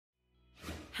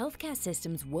Healthcare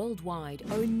systems worldwide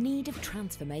are in need of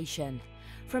transformation,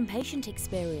 from patient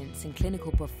experience and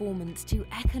clinical performance to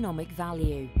economic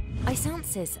value.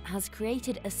 Isansys has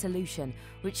created a solution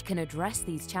which can address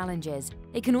these challenges.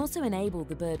 It can also enable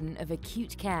the burden of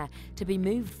acute care to be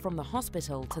moved from the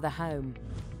hospital to the home.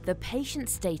 The Patient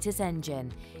Status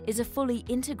Engine is a fully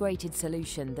integrated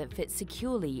solution that fits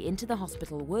securely into the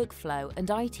hospital workflow and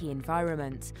IT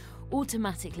environment,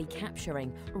 automatically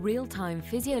capturing real-time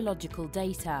physiological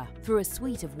data through a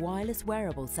suite of wireless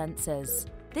wearable sensors.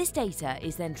 This data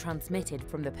is then transmitted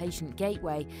from the patient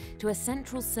gateway to a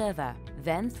central server,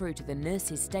 then through to the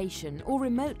nurse's station or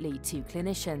remotely to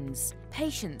clinicians.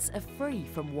 Patients are free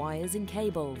from wires and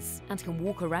cables and can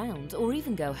walk around or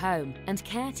even go home, and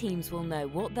care teams will know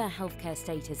what their healthcare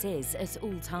status is at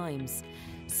all times.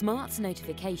 Smart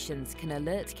notifications can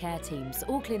alert care teams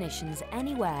or clinicians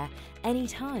anywhere,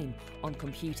 anytime, on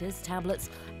computers, tablets,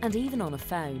 and even on a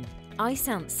phone.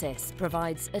 Isansys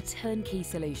provides a turnkey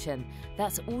solution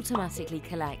that automatically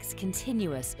collects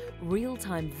continuous,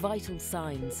 real-time vital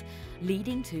signs,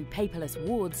 leading to paperless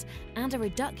wards and a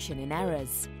reduction in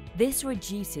errors. This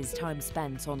reduces time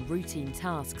spent on routine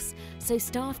tasks, so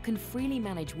staff can freely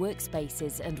manage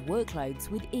workspaces and workloads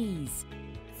with ease.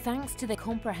 Thanks to the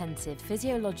comprehensive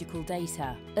physiological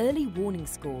data, early warning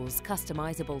scores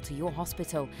customizable to your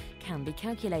hospital can be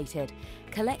calculated,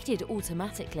 collected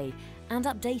automatically, and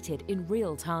updated in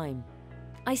real time.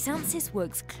 Isansys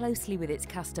works closely with its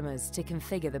customers to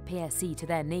configure the PSE to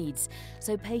their needs,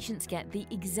 so patients get the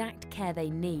exact care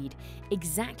they need,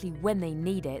 exactly when they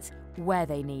need it, where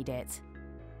they need it.